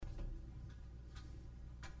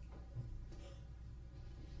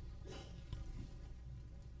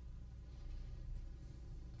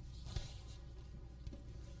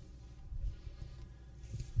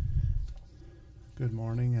Good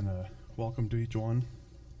morning and welcome to each one.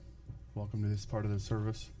 Welcome to this part of the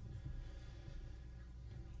service.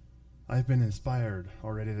 I've been inspired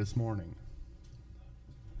already this morning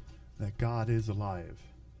that God is alive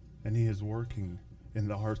and He is working in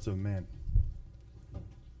the hearts of men.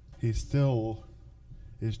 He still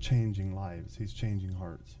is changing lives. He's changing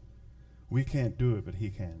hearts. We can't do it, but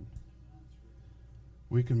He can.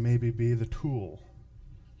 We can maybe be the tool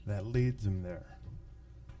that leads Him there.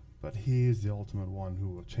 But He is the ultimate one who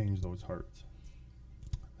will change those hearts.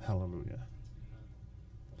 Hallelujah.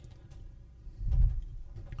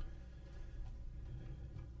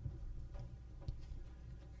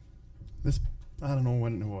 I don't know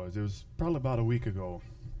when it was. It was probably about a week ago.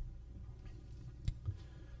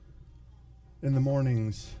 In the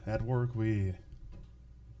mornings at work, we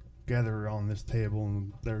gather around this table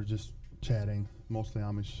and they're just chatting, mostly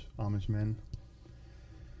Amish men.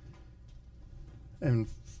 And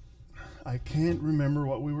I can't remember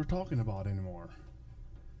what we were talking about anymore.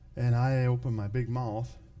 And I opened my big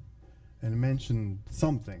mouth and mentioned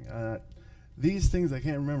something. These things I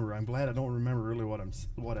can't remember. I'm glad I don't remember really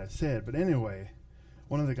what I said. But anyway,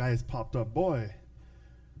 one of the guys popped up, "Boy,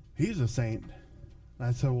 he's a saint." And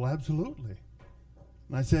I said, "Well, absolutely."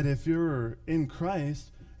 And I said, "If you're in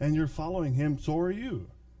Christ and you're following Him, so are you."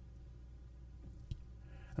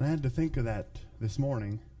 And I had to think of that this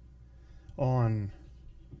morning on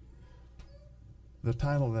the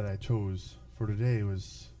title that I chose for today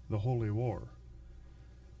was The Holy War.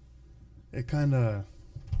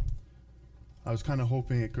 I was kind of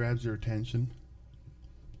hoping it grabs your attention,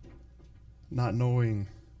 not knowing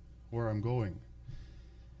where I'm going.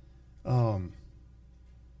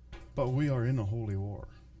 But we are in a holy war.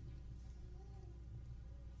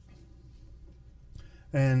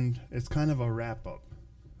 And it's kind of a wrap-up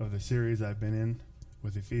of the series I've been in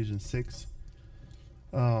with Ephesians 6.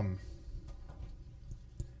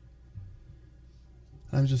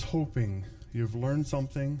 I'm just hoping you've learned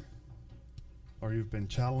something, or you've been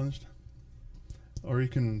challenged, or you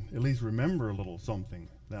can at least remember a little something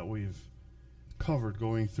that we've covered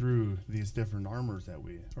going through these different armors that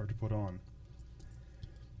we are to put on.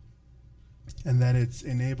 And that it's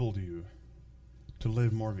enabled you to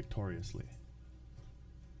live more victoriously.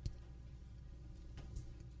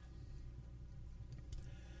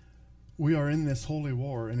 We are in this holy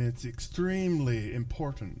war, and it's extremely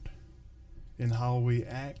important in how we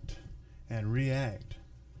act and react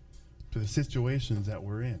to the situations that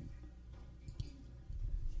we're in.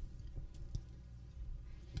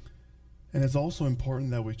 And it's also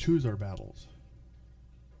important that we choose our battles.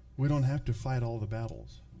 We don't have to fight all the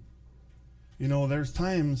battles. You know, there's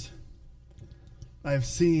times I've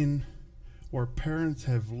seen where parents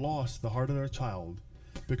have lost the heart of their child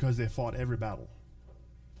because they fought every battle.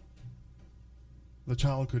 The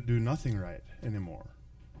child could do nothing right anymore.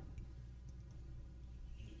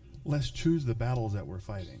 Let's choose the battles that we're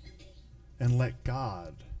fighting and let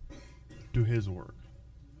God do His work.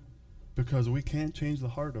 Because we can't change the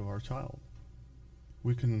heart of our child.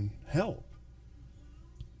 We can help,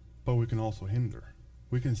 but we can also hinder.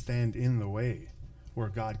 We can stand in the way where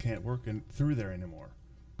God can't work through there anymore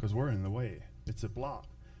because we're in the way. It's a block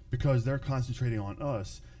because they're concentrating on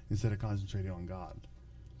us instead of concentrating on God.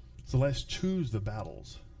 So let's choose the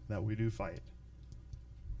battles that we do fight.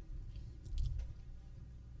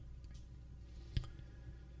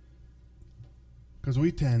 Because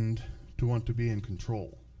we tend to want to be in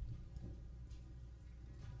control.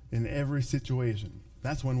 In every situation.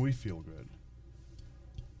 That's when we feel good.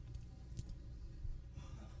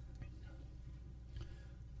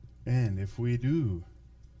 And if we do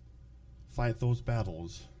fight those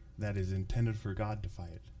battles that is intended for God to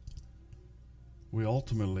fight, we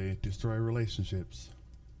ultimately destroy relationships,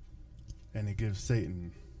 and it gives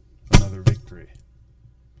Satan another victory.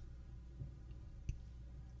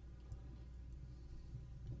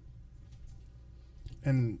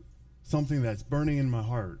 And something that's burning in my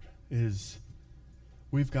heart is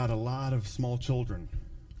we've got a lot of small children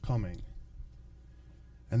coming,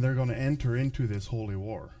 and they're going to enter into this holy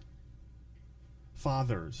war.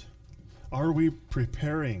 Fathers, are we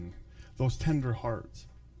preparing those tender hearts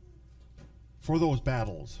for those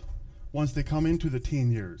battles once they come into the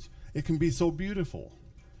teen years? It can be so beautiful.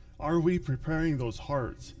 Are we preparing those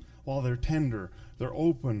hearts while they're tender, they're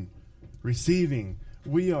open, receiving?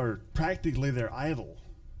 We are practically their idol.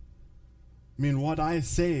 I mean, what I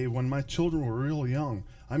say when my children were real young,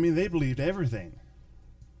 they believed everything.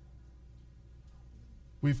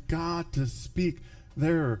 We've got to speak.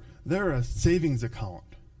 They're a savings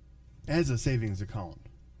account, as a savings account.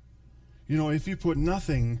 You know, if you put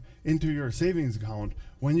nothing into your savings account,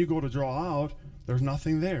 when you go to draw out, there's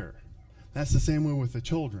nothing there. That's the same way with the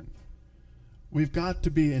children. We've got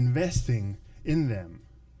to be investing in them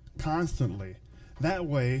constantly. That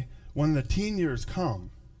way, when the teen years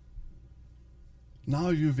come, now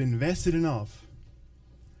you've invested enough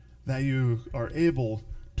that you are able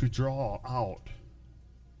to draw out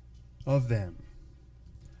of them,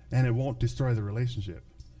 and it won't destroy the relationship.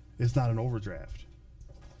 It's not an overdraft.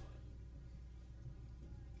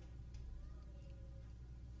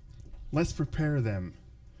 Let's prepare them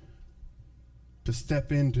to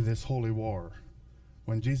step into this holy war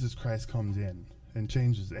when Jesus Christ comes in and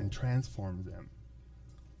changes and transforms them.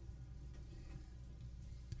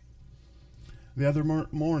 The other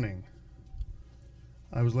morning,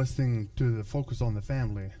 I was listening to the Focus on the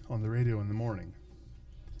Family on the radio in the morning.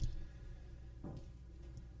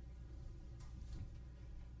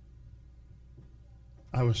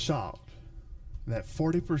 I was shocked that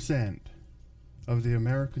 40% of the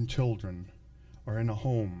American children are in a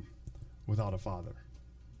home without a father.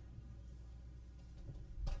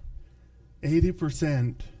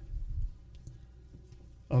 80%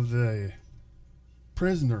 of the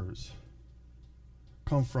prisoners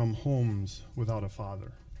come from homes without a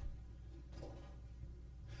father.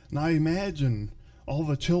 Now imagine all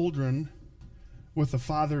the children with the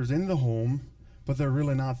fathers in the home, but they're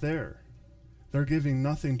really not there. They're giving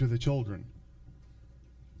nothing to the children.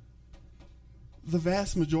 The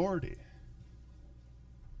vast majority.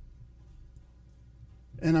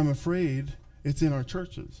 And I'm afraid it's in our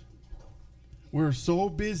churches. We're so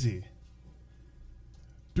busy.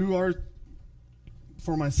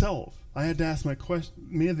 For myself, I had to ask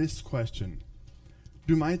me this question.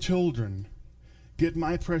 Do my children get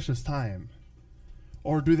my precious time?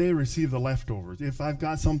 Or do they receive the leftovers? If I've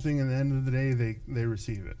got something at the end of the day, they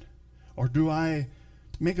receive it. Or do I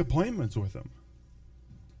make appointments with them?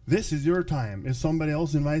 This is your time. If somebody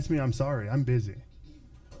else invites me, I'm sorry, I'm busy.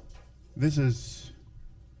 This is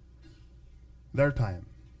their time.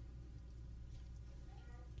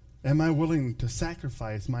 Am I willing to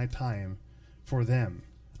sacrifice my time for them?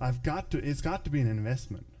 It's got to be an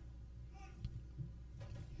investment.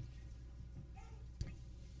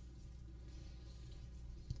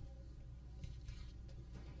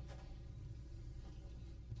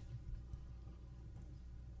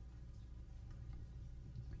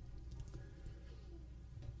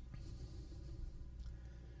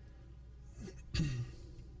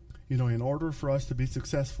 You know, in order for us to be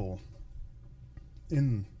successful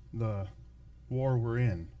in the war we're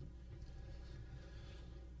in,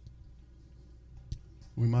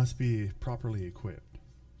 we must be properly equipped,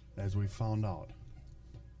 as we found out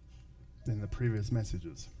in the previous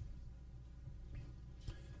messages.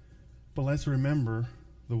 But let's remember,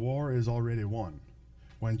 the war is already won.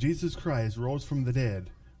 When Jesus Christ rose from the dead,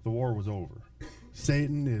 the war was over.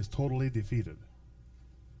 Satan is totally defeated.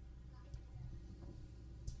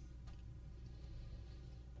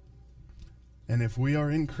 And if we are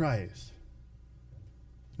in Christ,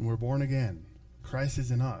 and we're born again, Christ is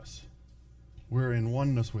in us, we're in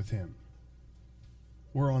oneness with Him.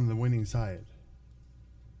 We're on the winning side.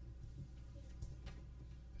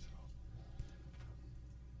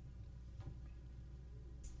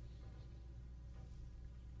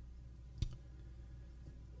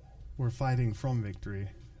 We're fighting from victory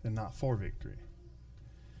and not for victory.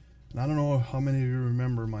 And I don't know how many of you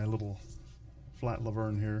remember my little flat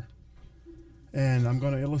Laverne here. And I'm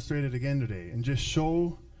going to illustrate it again today and just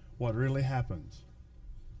show what really happens.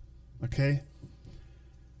 Okay?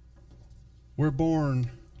 We're born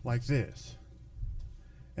like this.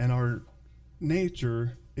 And our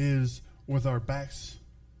nature is with our backs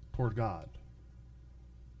toward God.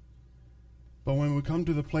 But when we come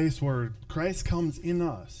to the place where Christ comes in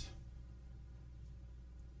us,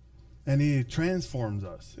 and He transforms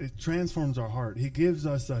us, it transforms our heart. He gives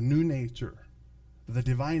us a new nature, the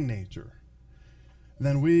divine nature.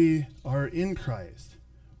 Then we are in Christ,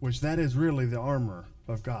 which that is really the armor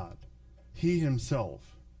of God. He Himself.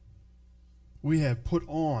 We have put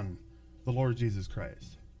on the Lord Jesus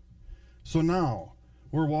Christ. So now,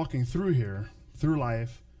 we're walking through here, through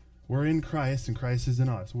life. We're in Christ, and Christ is in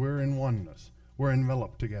us. We're in oneness. We're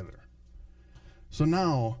enveloped together. So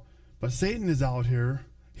now, but Satan is out here.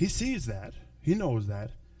 He sees that. He knows that.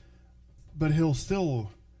 But he'll still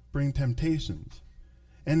bring temptations.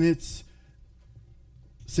 And it's,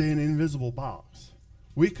 say, an invisible box.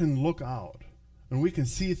 We can look out and we can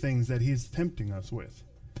see things that he's tempting us with.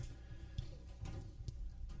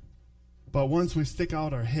 But once we stick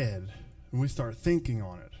out our head and we start thinking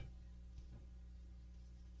on it,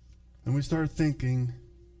 and we start thinking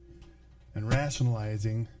and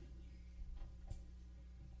rationalizing,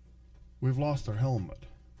 we've lost our helmet.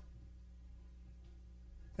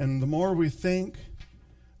 And the more we think,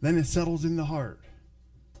 then it settles in the heart.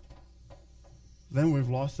 Then we've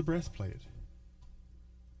lost the breastplate.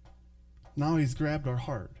 Now he's grabbed our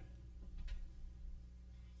heart.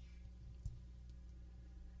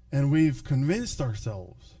 And we've convinced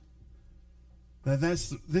ourselves that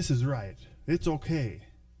this is right. It's okay.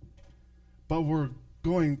 But we're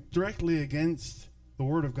going directly against the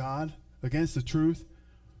Word of God, against the truth.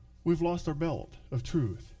 We've lost our belt of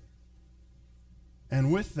truth. And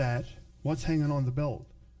with that, what's hanging on the belt?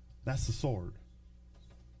 That's the sword.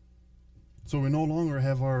 So we no longer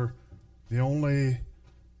have the only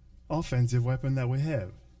offensive weapon that we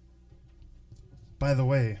have. By the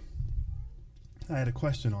way, I had a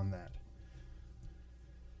question on that.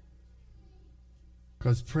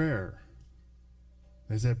 Because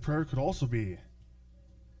they said prayer could also be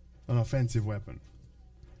an offensive weapon.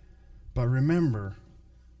 But remember,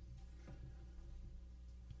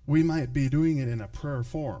 we might be doing it in a prayer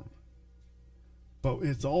form. But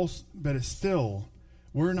it's still,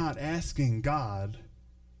 we're not asking God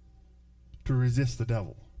to resist the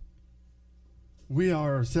devil. We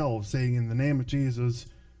are ourselves saying, in the name of Jesus,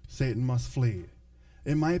 Satan must flee.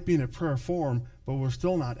 It might be in a prayer form, but we're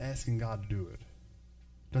still not asking God to do it.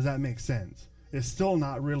 Does that make sense? It's still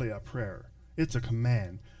not really a prayer. It's a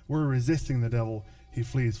command. We're resisting the devil. He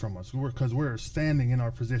flees from us because we're standing in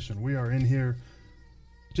our position. We are in here.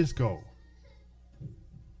 Just go.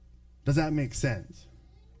 Does that make sense?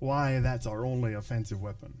 Why that's our only offensive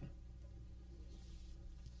weapon?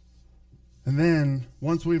 And then,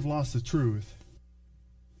 once we've lost the truth,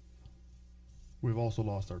 we've also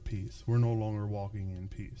lost our peace. We're no longer walking in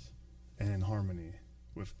peace and in harmony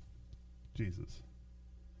with Jesus.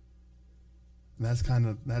 And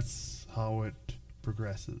that's how it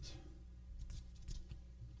progresses.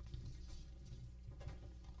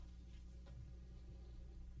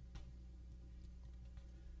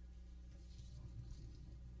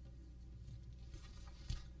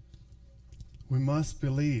 We must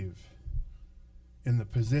believe in the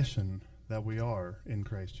position that we are in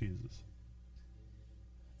Christ Jesus.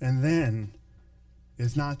 And then,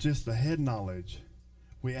 it's not just the head knowledge.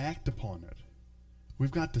 We act upon it.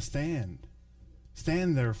 We've got to stand.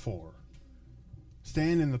 Stand therefore.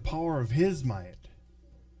 Stand in the power of His might.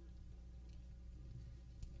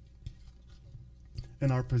 And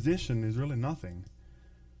our position is really nothing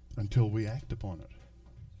until we act upon it.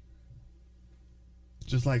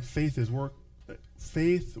 Just like faith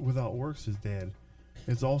without works is dead.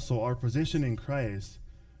 It's also our position in Christ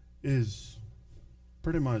is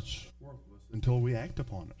pretty much worthless until we act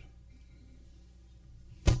upon it.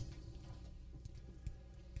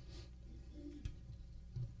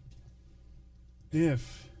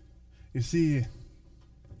 If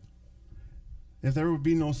there would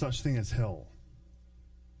be no such thing as hell,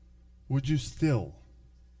 would you still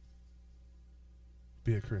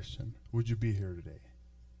be a Christian? Would you be here today?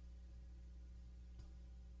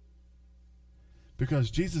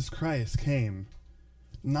 Because Jesus Christ came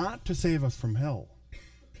not to save us from hell.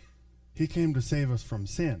 He came to save us from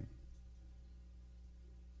sin.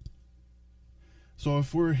 So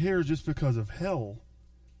if we're here just because of hell,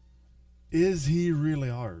 is He really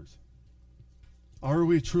ours? Are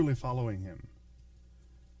we truly following Him?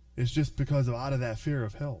 It's just because out of that fear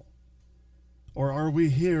of hell. Or are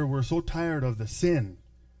we here, we're so tired of the sin,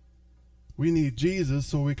 we need Jesus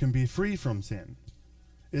so we can be free from sin?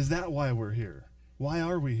 Is that why we're here? Why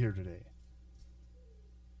are we here today?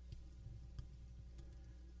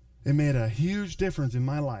 It made a huge difference in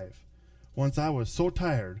my life once I was so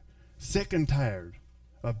tired, sick and tired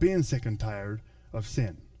of being sick and tired of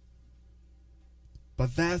sin.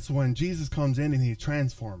 But that's when Jesus comes in and He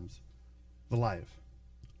transforms the life.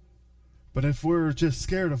 But if we're just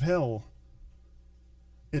scared of hell,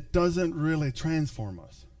 it doesn't really transform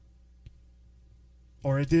us.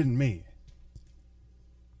 Or it didn't me.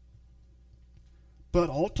 But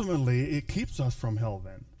ultimately, it keeps us from hell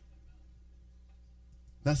then.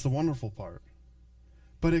 That's the wonderful part.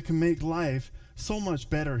 But it can make life so much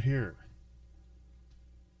better here.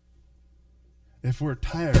 If we're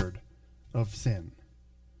tired of sin,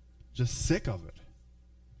 just sick of it.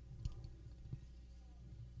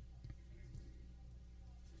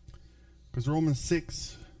 Because Romans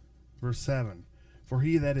 6, verse 7, for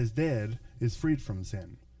he that is dead is freed from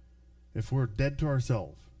sin. If we're dead to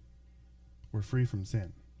ourselves, we're free from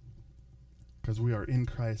sin. Because we are in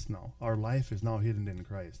Christ now. Our life is now hidden in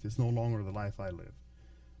Christ. It's no longer the life I live,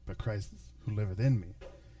 but Christ who liveth in me.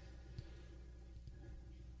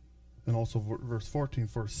 And also verse 14,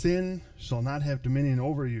 for sin shall not have dominion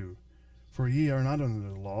over you, for ye are not under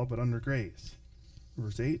the law, but under grace.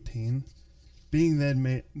 Verse 18, being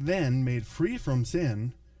then made free from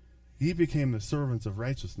sin, ye became the servants of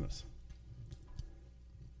righteousness.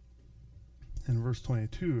 In verse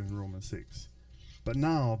 22 in Romans 6. But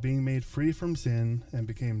now, being made free from sin and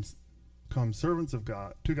become servants of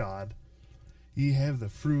God to God, ye have the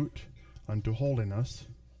fruit unto holiness,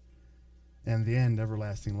 and the end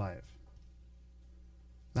everlasting life.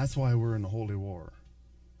 That's why we're in a holy war.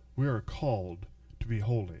 We are called to be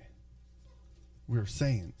holy. We are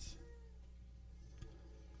saints.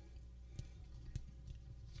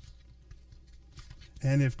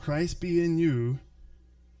 And if Christ be in you,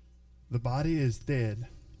 the body is dead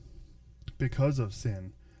because of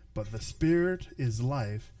sin, but the spirit is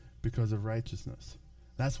life because of righteousness.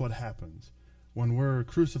 That's what happens. When we're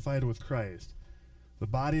crucified with Christ, the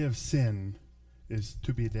body of sin is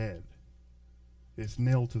to be dead. It's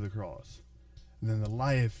nailed to the cross. And then the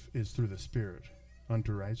life is through the Spirit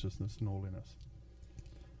unto righteousness and holiness.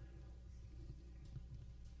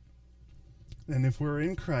 And if we're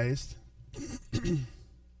in Christ,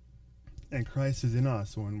 and Christ is in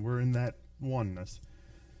us, when we're in that oneness,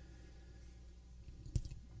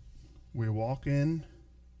 we walk in,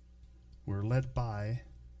 we're led by,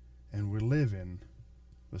 and we live in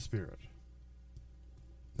the Spirit.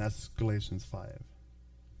 That's Galatians 5.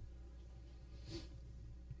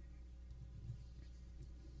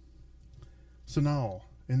 So now,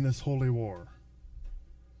 in this holy war,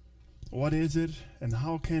 what is it and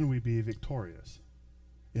how can we be victorious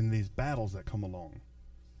in these battles that come along?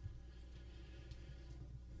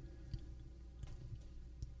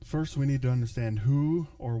 First, we need to understand who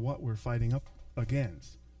or what we're fighting up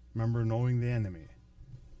against. Remember, knowing the enemy.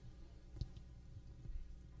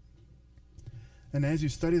 And as you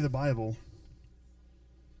study the Bible,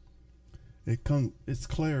 it's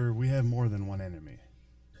clear we have more than one enemy.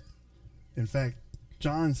 In fact,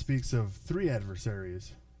 John speaks of 3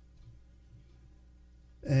 adversaries.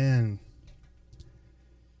 And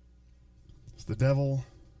it's the devil,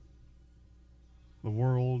 the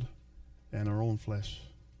world, and our own flesh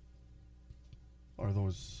are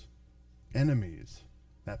those enemies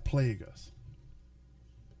that plague us.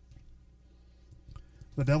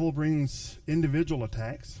 The devil brings individual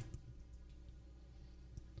attacks.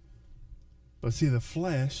 But see, the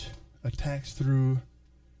flesh attacks through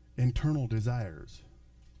internal desires.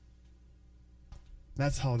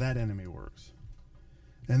 That's how that enemy works.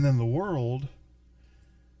 And then the world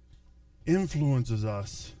influences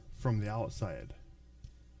us from the outside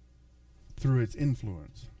through its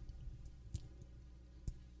influence.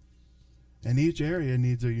 And each area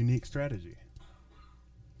needs a unique strategy.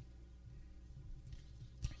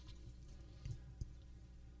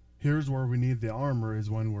 Here's where we need the armor, is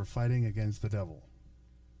when we're fighting against the devil.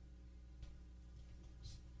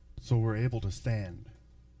 So we're able to stand.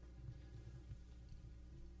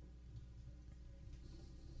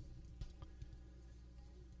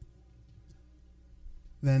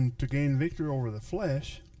 Then to gain victory over the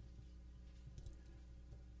flesh,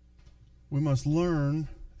 we must learn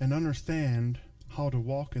and understand how to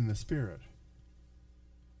walk in the Spirit.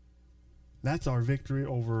 That's our victory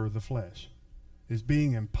over the flesh, is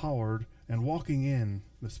being empowered and walking in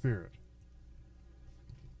the Spirit.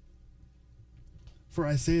 For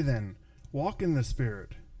I say then, walk in the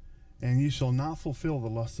Spirit, and ye shall not fulfill the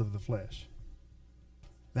lusts of the flesh.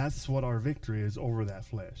 That's what our victory is over that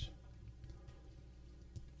flesh.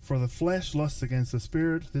 For the flesh lusts against the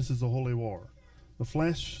Spirit. This is a holy war. The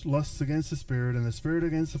flesh lusts against the Spirit, and the Spirit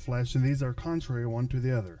against the flesh, and these are contrary one to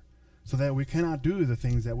the other, so that we cannot do the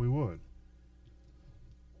things that we would.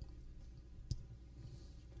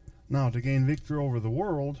 Now, to gain victory over the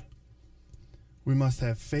world, we must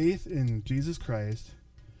have faith in Jesus Christ,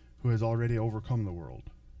 who has already overcome the world.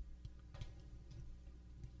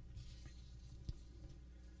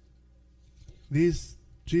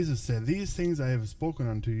 Jesus said, "These things I have spoken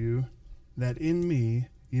unto you, that in me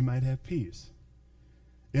ye might have peace.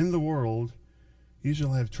 In the world ye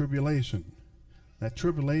shall have tribulation." That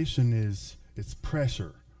tribulation it's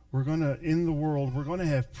pressure. In the world, we're going to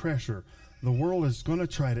have pressure. The world is going to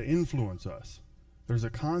try to influence us. There's a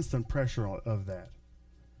constant pressure of that.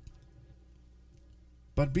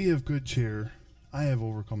 But be of good cheer. I have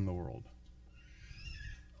overcome the world.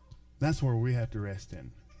 That's where we have to rest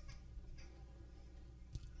in.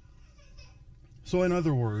 So in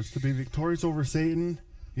other words, to be victorious over Satan,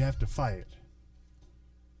 you have to fight.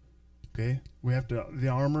 Okay? We have to, the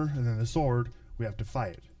armor and then the sword, we have to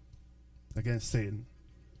fight against Satan.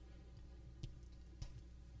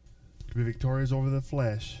 To be victorious over the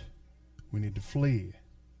flesh, we need to flee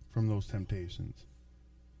from those temptations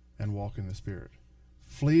and walk in the Spirit.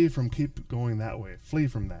 Flee from keep going that way. Flee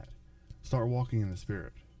from that. Start walking in the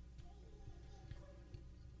Spirit.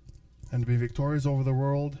 And to be victorious over the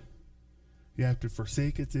world, You have to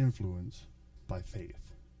forsake its influence by faith.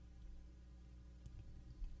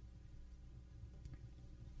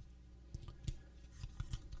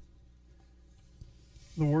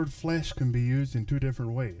 The word flesh can be used in two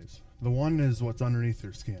different ways. The one is what's underneath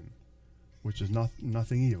your skin, which is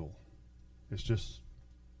nothing evil. It's just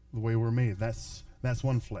the way we're made. That's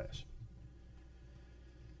one flesh.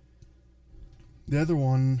 The other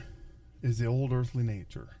one is the old earthly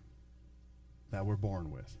nature that we're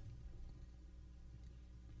born with.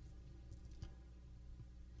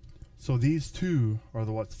 So these two are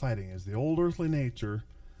what's fighting, is the old earthly nature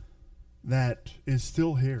that is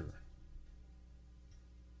still here.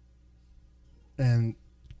 And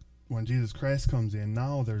when Jesus Christ comes in,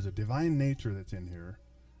 now there's a divine nature that's in here,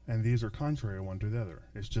 and these are contrary one to the other.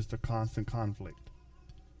 It's just a constant conflict.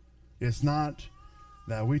 It's not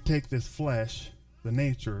that we take this flesh, the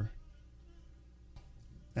nature,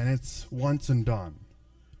 and it's once and done.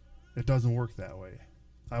 It doesn't work that way.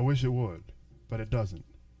 I wish it would, but it doesn't.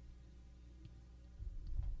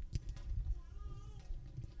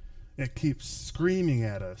 It keeps screaming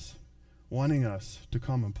at us, wanting us to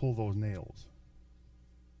come and pull those nails.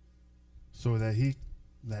 So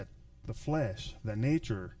that the flesh, that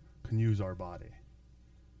nature, can use our body.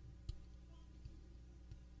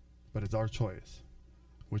 But it's our choice.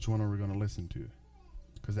 Which one are we going to listen to?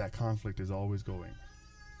 Because that conflict is always going.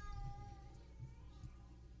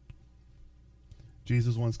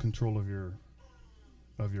 Jesus wants control of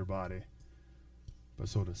your body, but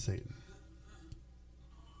so does Satan.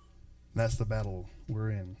 That's the battle we're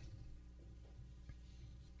in.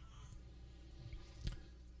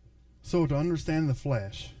 So to understand the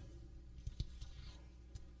flesh,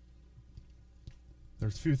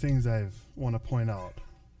 there's a few things I want to point out.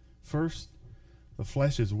 First, the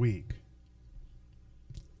flesh is weak.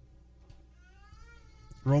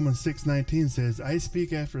 Romans 6:19 says, I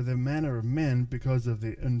speak after the manner of men because of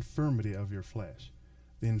the infirmity of your flesh.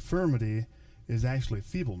 The infirmity is actually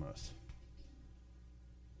feebleness.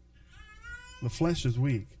 The flesh is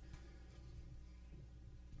weak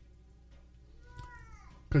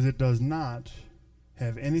because it does not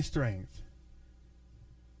have any strength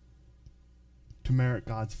to merit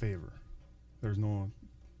God's favor.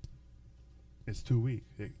 It's too weak.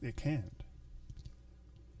 It can't.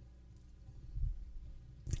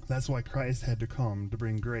 That's why Christ had to come to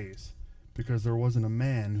bring grace, because there wasn't a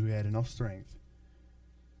man who had enough strength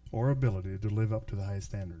or ability to live up to the high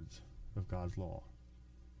standards of God's law.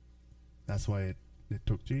 That's why it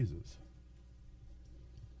took Jesus.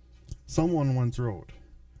 Someone once wrote,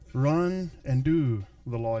 "Run and do,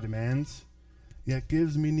 the law demands, yet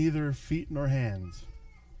gives me neither feet nor hands.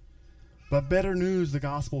 But better news the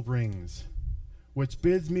gospel brings, which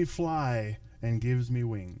bids me fly and gives me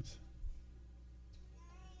wings."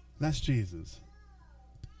 That's Jesus.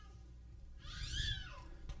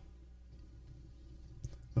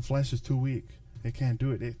 The flesh is too weak. It can't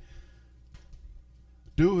do it.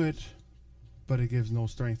 But it gives no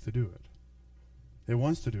strength to do it. It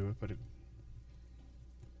wants to do it, but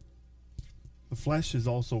the flesh is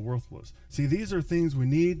also worthless. See, these are things we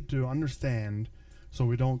need to understand so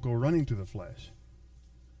we don't go running to the flesh.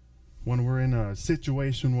 When we're in a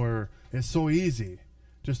situation where it's so easy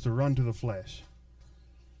just to run to the flesh,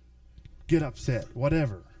 get upset,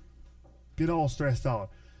 whatever, get all stressed out.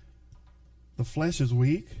 The flesh is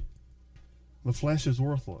weak. The flesh is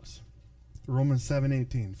worthless. Romans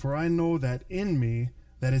 7:18. For I know that in me,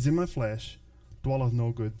 that is in my flesh, dwelleth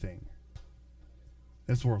no good thing.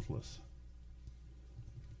 It's worthless.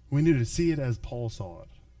 We need to see it as Paul saw it.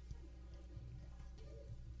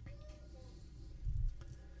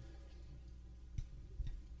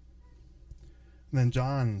 And then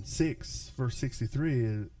John 6, verse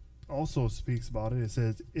 63 also speaks about it. It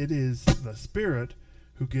says, "It is the Spirit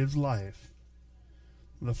who gives life.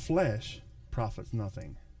 The flesh profits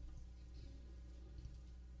nothing."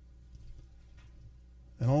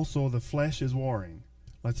 And also the flesh is warring.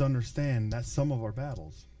 Let's understand that's some of our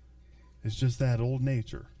battles. It's just that old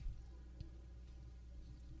nature.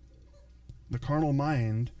 The carnal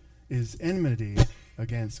mind is enmity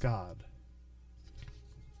against God.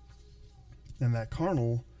 And that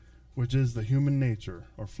carnal, which is the human nature,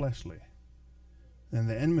 or fleshly. And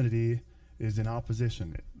the enmity is in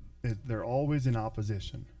opposition. They're always in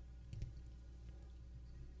opposition.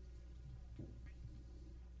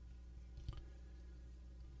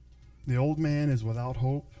 The old man is without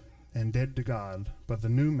hope and dead to God, but the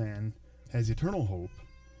new man has eternal hope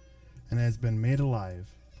and has been made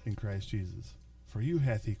alive in Christ Jesus. For you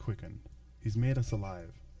hath he quickened. He's made us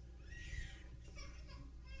alive.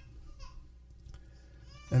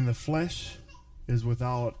 And the flesh is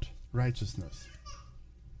without righteousness.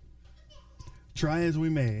 try as we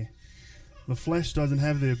may, the flesh doesn't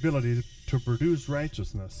have the ability to produce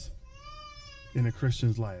righteousness in a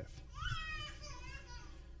Christian's life.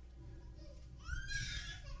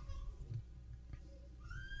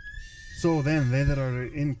 So then, they that are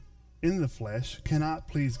in the flesh cannot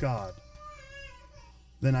please God.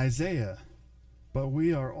 Then Isaiah, but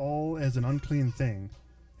we are all as an unclean thing,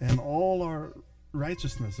 and all our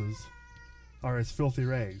righteousnesses are as filthy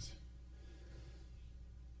rags.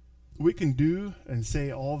 We can do and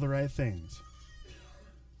say all the right things,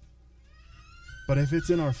 but if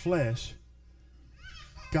it's in our flesh,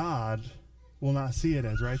 God will not see it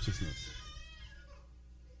as righteousness.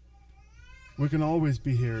 We can always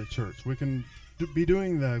be here at church. We can be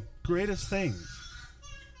doing the greatest things.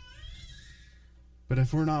 But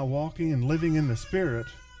if we're not walking and living in the Spirit,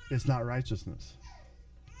 it's not righteousness.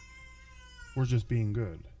 We're just being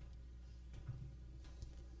good.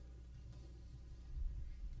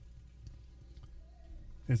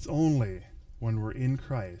 It's only when we're in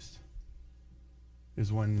Christ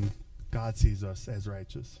is when God sees us as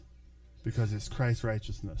righteous, because it's Christ's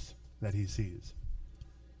righteousness that he sees.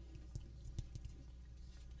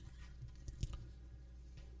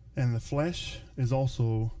 And the flesh is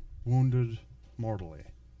also wounded mortally.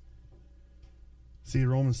 See,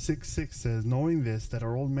 Romans 6:6 says, knowing this, that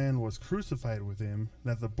our old man was crucified with him,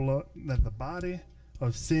 that the body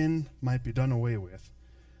of sin might be done away with,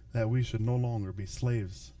 that we should no longer be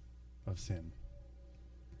slaves of sin.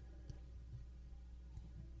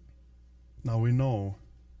 Now we know,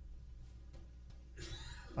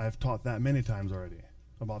 I've taught that many times already,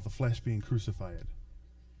 about the flesh being crucified.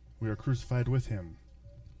 We are crucified with him.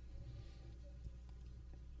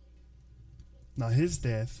 Now his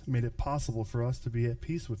death made it possible for us to be at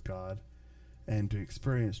peace with God and to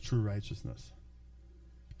experience true righteousness.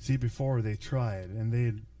 See, before they tried and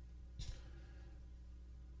they'd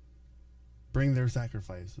bring their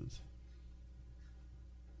sacrifices.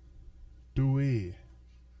 Do we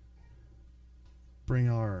bring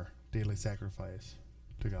our daily sacrifice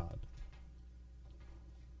to God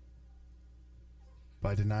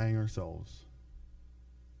by denying ourselves?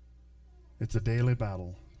 It's a daily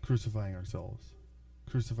battle, crucifying ourselves,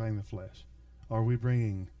 crucifying the flesh. Are we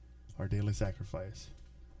bringing our daily sacrifice?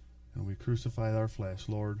 And we crucify our flesh.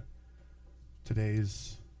 Lord,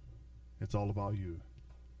 it's all about you.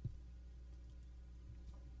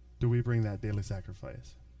 Do we bring that daily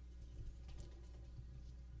sacrifice?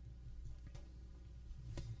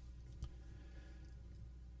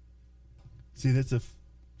 See, that's a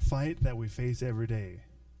fight that we face every day.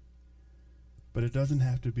 But it doesn't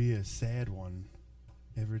have to be a sad one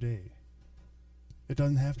every day. It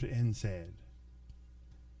doesn't have to end sad.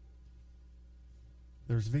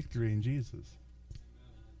 There's victory in Jesus.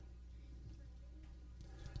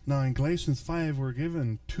 Now in Galatians 5, we're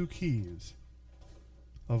given 2 keys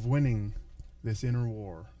of winning this inner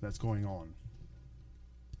war that's going on.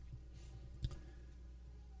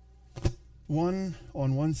 One,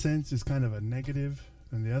 on one sense, is kind of a negative,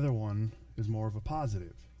 and the other one is more of a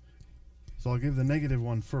positive. So I'll give the negative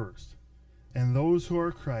one first. And those who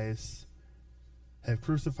are Christ's have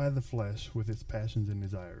crucified the flesh with its passions and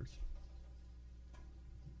desires.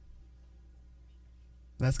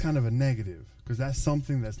 That's kind of a negative, because that's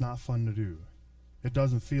something that's not fun to do. It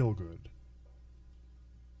doesn't feel good.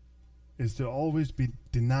 Is to always be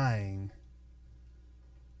denying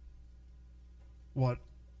what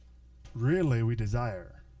really we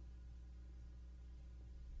desire.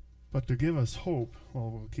 But to give us hope,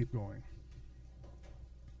 well, we'll keep going.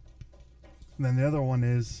 And then the other one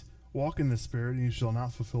is, walk in the Spirit, and you shall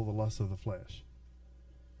not fulfill the lusts of the flesh.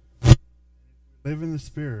 Live in the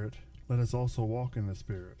Spirit, let us also walk in the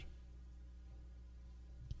Spirit.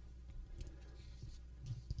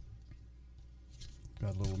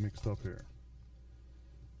 Got a little mixed up here.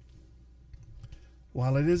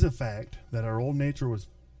 While it is a fact that our old nature was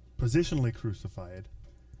positionally crucified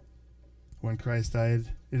when Christ died,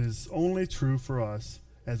 it is only true for us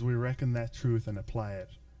as we reckon that truth and apply it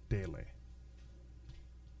daily.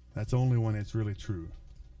 That's only when it's really true.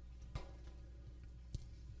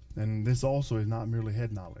 And this also is not merely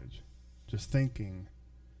head knowledge, just thinking.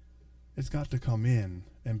 It's got to come in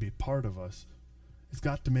and be part of us. It's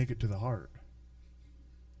got to make it to the heart.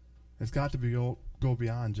 It's got to go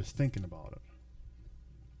beyond just thinking about it.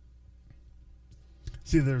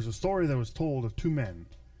 See, there's a story that was told of 2 men,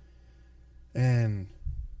 and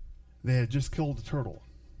they had just killed a turtle.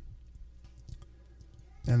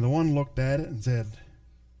 And the one looked at it and said,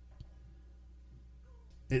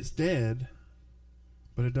 it's dead,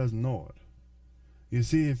 but it doesn't know it. You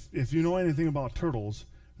see, if you know anything about turtles,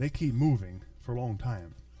 they keep moving for a long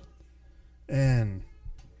time. And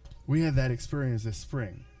We had that experience this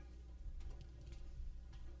spring.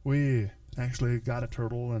 We actually got a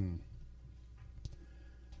turtle, and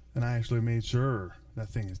I actually made sure that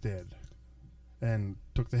thing is dead and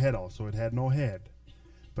took the head off, so it had no head.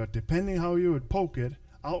 But depending how you would poke it,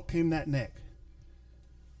 out came that neck.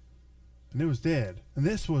 And it was dead. And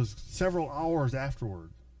this was several hours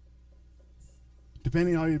afterward.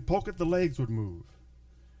 Depending how you poke it, the legs would move.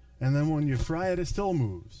 And then when you fry it, it still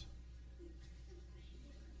moves.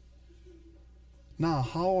 Now,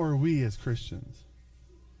 how are we as Christians?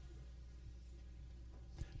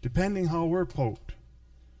 Depending how we're poked,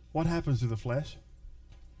 what happens to the flesh?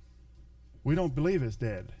 We don't believe it's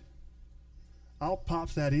dead. Out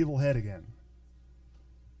pops that evil head again.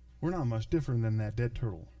 We're not much different than that dead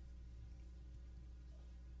turtle.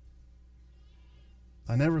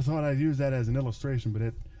 I never thought I'd use that as an illustration, but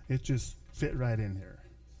it just fit right in here.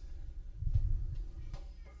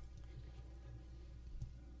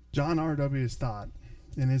 John R.W. Stott,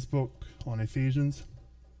 in his book on Ephesians,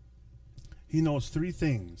 he notes 3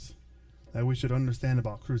 things that we should understand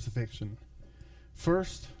about crucifixion.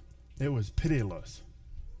 First, it was pitiless.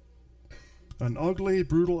 An ugly,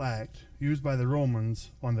 brutal act used by the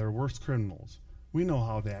Romans on their worst criminals. We know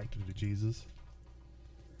how they acted to Jesus.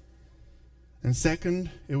 And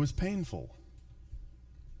second, it was painful.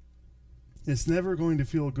 It's never going to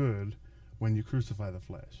feel good when you crucify the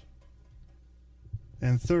flesh.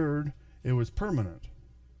 And third, it was permanent.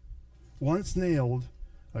 Once nailed,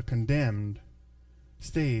 a condemned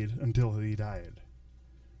stayed until he died.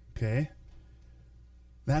 Okay?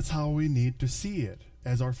 That's how we need to see it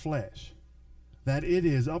as our flesh. That it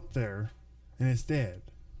is up there and it's dead.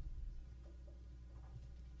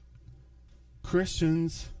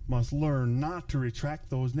 Christians must learn not to retract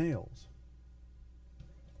those nails.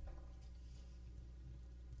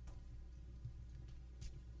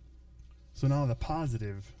 So now the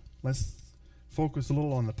positive. Let's focus a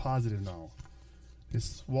little on the positive now.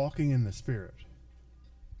 It's walking in the Spirit.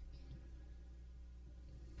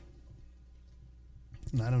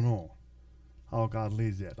 And I don't know how God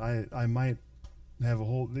leads yet. I might have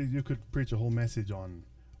you could preach a whole message on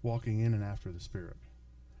walking in and after the Spirit.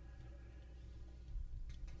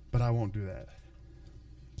 But I won't do that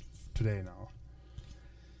today now.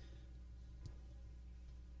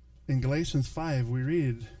 In Galatians 5, we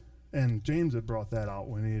read, and James had brought that out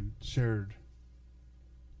when he had shared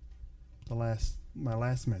my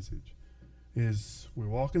last message, is we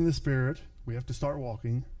walk in the Spirit. We have to start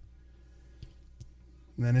walking.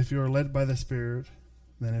 And then if you are led by the Spirit,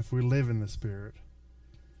 then if we live in the Spirit,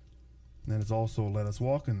 then it's also let us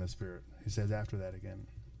walk in the Spirit, he says after that again.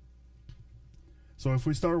 So if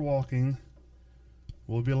we start walking,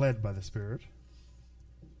 we'll be led by the Spirit.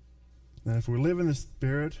 Then if we live in the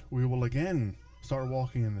Spirit, we will again start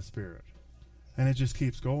walking in the Spirit. And it just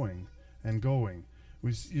keeps going and going.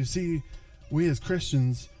 You see, we as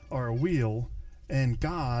Christians are a wheel, and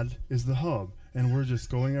God is the hub. And we're just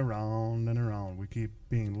going around and around. We keep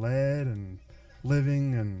being led and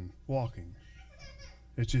living and walking.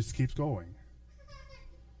 It just keeps going.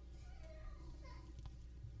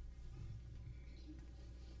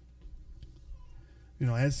 You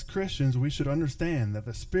know, as Christians, we should understand that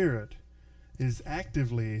the Spirit is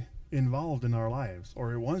actively involved in our lives,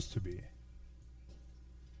 or it wants to be.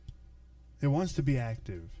 It wants to be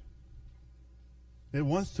active. It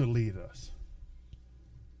wants to lead us.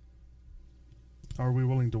 Are we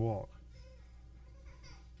willing to walk?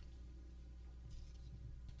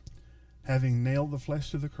 Having nailed the flesh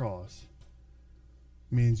to the cross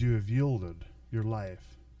means you have yielded your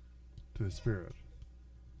life to the Spirit.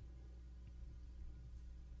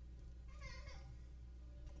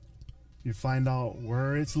 You find out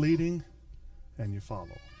where it's leading, and you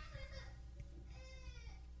follow.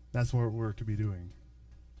 That's what we're to be doing.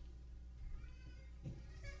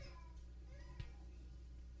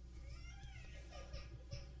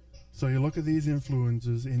 So you look at these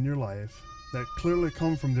influences in your life that clearly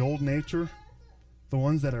come from the old nature, the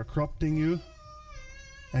ones that are corrupting you,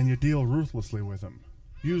 and you deal ruthlessly with them.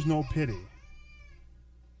 Use no pity.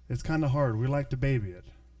 It's kind of hard. We like to baby it.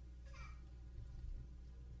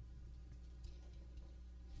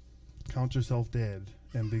 Count yourself dead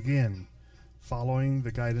and begin following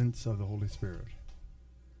the guidance of the Holy Spirit.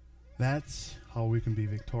 That's how we can be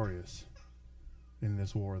victorious in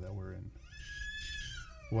this war that we're in.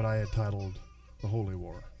 What I had titled the Holy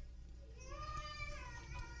War.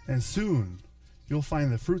 And soon you'll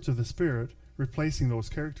find the fruits of the Spirit replacing those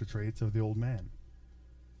character traits of the old man.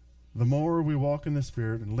 The more we walk in the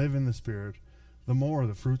Spirit and live in the Spirit, the more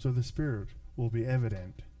the fruits of the Spirit will be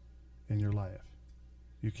evident in your life.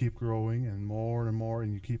 You keep growing and more,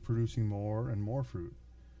 and you keep producing more and more fruit.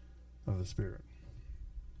 of the Spirit.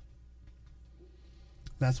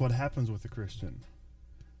 That's what happens with the Christian.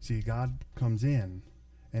 See, God comes in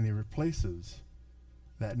and he replaces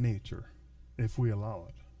that nature if we allow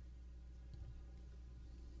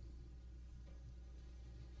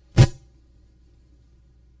it.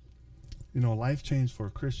 You know, life change for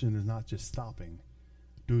a Christian is not just stopping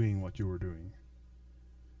doing what you were doing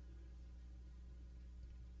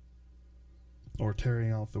or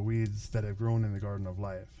tearing out the weeds that have grown in the garden of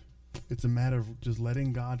life. It's a matter of just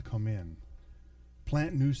letting God come in,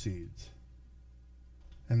 plant new seeds,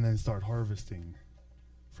 and then start harvesting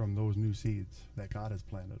from those new seeds that God has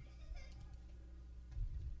planted.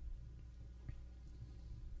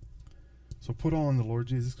 So put on the Lord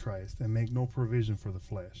Jesus Christ and make no provision for the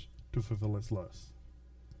flesh to fulfill its lusts.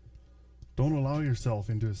 Don't allow yourself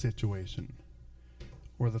into a situation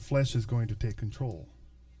where the flesh is going to take control.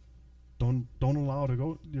 Don't allow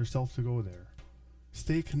yourself to go there.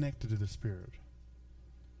 Stay connected to the Spirit.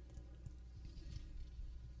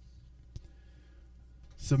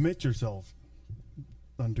 Submit yourself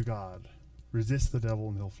unto God. Resist the devil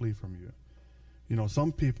and he'll flee from you. You know,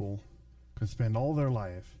 some people can spend all their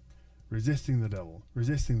life resisting the devil,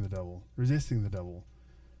 resisting the devil, resisting the devil.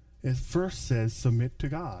 It first says submit to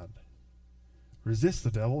God. Resist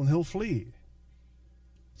the devil and he'll flee.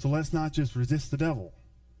 So let's not just resist the devil.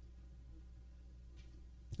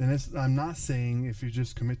 And I'm not saying if you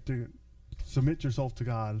just submit yourself to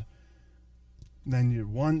God, then you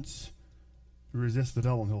once resist the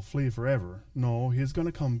devil and he'll flee forever. No, he's going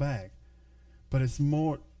to come back. But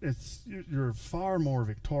you're far more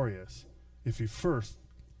victorious if you first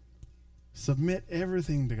submit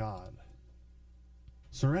everything to God.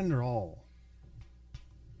 Surrender all.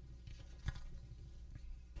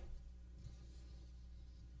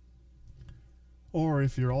 Or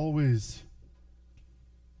if you're always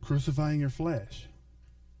crucifying your flesh,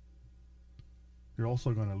 you're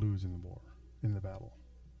also going to lose in the battle.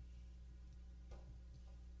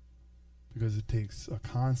 Because it takes a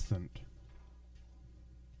constant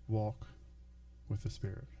walk with the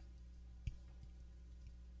Spirit.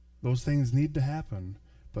 Those things need to happen,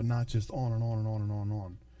 but not just on and on and on and on and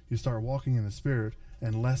on. You start walking in the Spirit,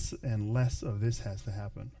 and less of this has to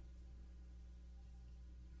happen.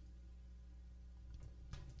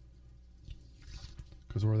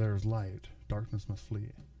 Because where there is light, darkness must flee.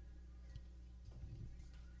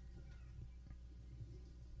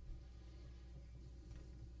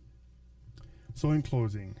 So in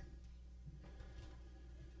closing,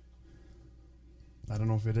 I don't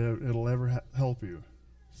know if it'll ever help you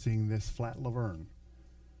seeing this flat Laverne.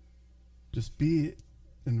 Just be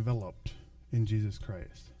enveloped in Jesus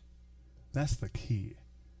Christ. That's the key.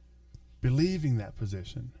 Believing that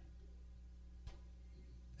position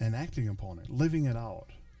and acting upon it, living it out.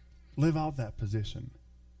 Live out that position.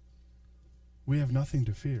 We have nothing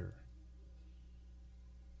to fear.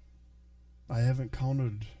 I haven't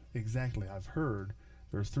counted exactly. I've heard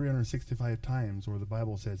there's 365 times where the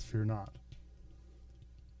Bible says, fear not.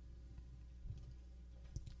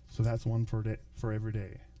 So that's one for every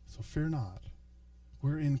day. So fear not.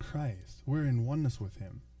 We're in Christ. We're in oneness with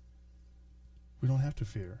him. We don't have to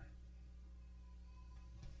fear.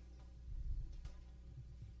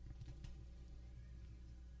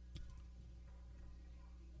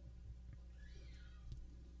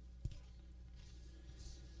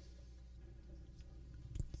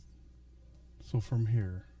 So from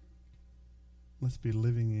here, let's be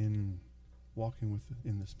walking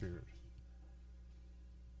in the Spirit.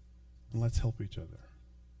 And let's help each other.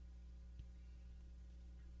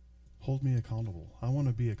 Hold me accountable. I want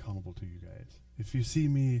to be accountable to you guys. If you see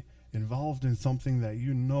me involved in something that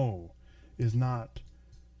you know is not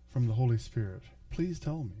from the Holy Spirit, please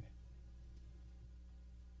tell me.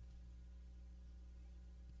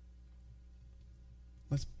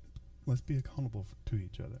 Let's be accountable to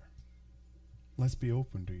each other. Let's be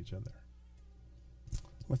open to each other.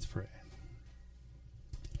 Let's pray.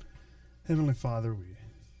 Heavenly Father, we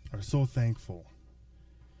are so thankful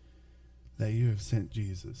that you have sent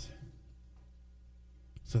Jesus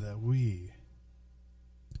so that we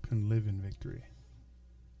can live in victory,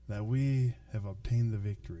 that we have obtained the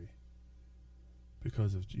victory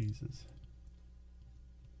because of Jesus.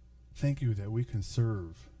 Thank you that we can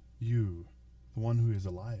serve you, the one who is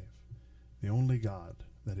alive, the only God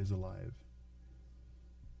that is alive,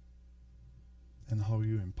 and how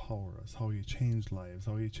you empower us, how you change lives,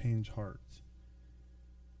 how you change hearts.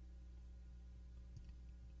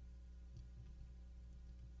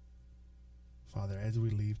 Father, as we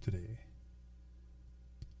leave today,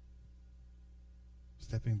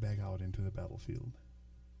 stepping back out into the battlefield,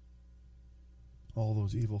 all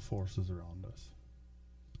those evil forces around us,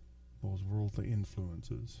 those worldly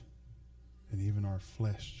influences, and even our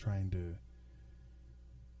flesh trying to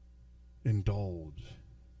indulge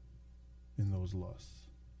in those lusts.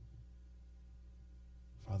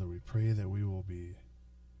 Father, we pray that we will be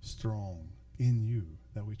strong in you,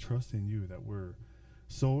 that we trust in you, that we're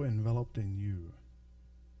so enveloped in you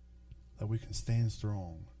that we can stand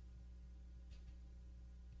strong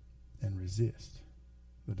and resist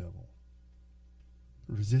the devil.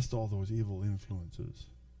 Resist all those evil influences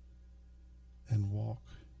and walk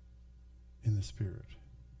in the Spirit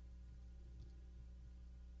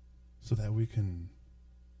so that we can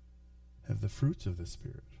have the fruits of the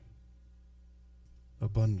Spirit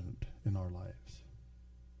abundant in our lives.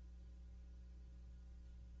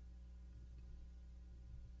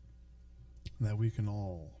 That we can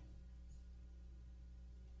all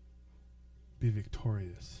be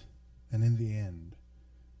victorious, and in the end,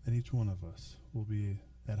 that each one of us will be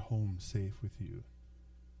at home safe with you,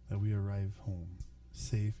 that we arrive home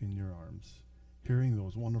safe in your arms, hearing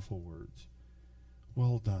those wonderful words,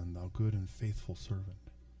 "Well done, thou good and faithful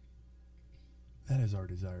servant." That is our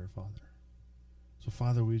desire, Father. So,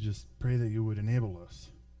 Father, we just pray that you would enable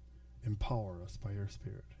us, empower us by your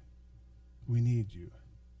Spirit. We need you.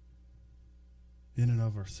 In and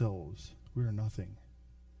of ourselves, we are nothing.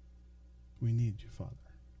 We need you, Father.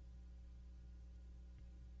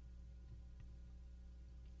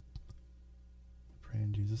 We pray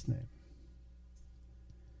in Jesus' name.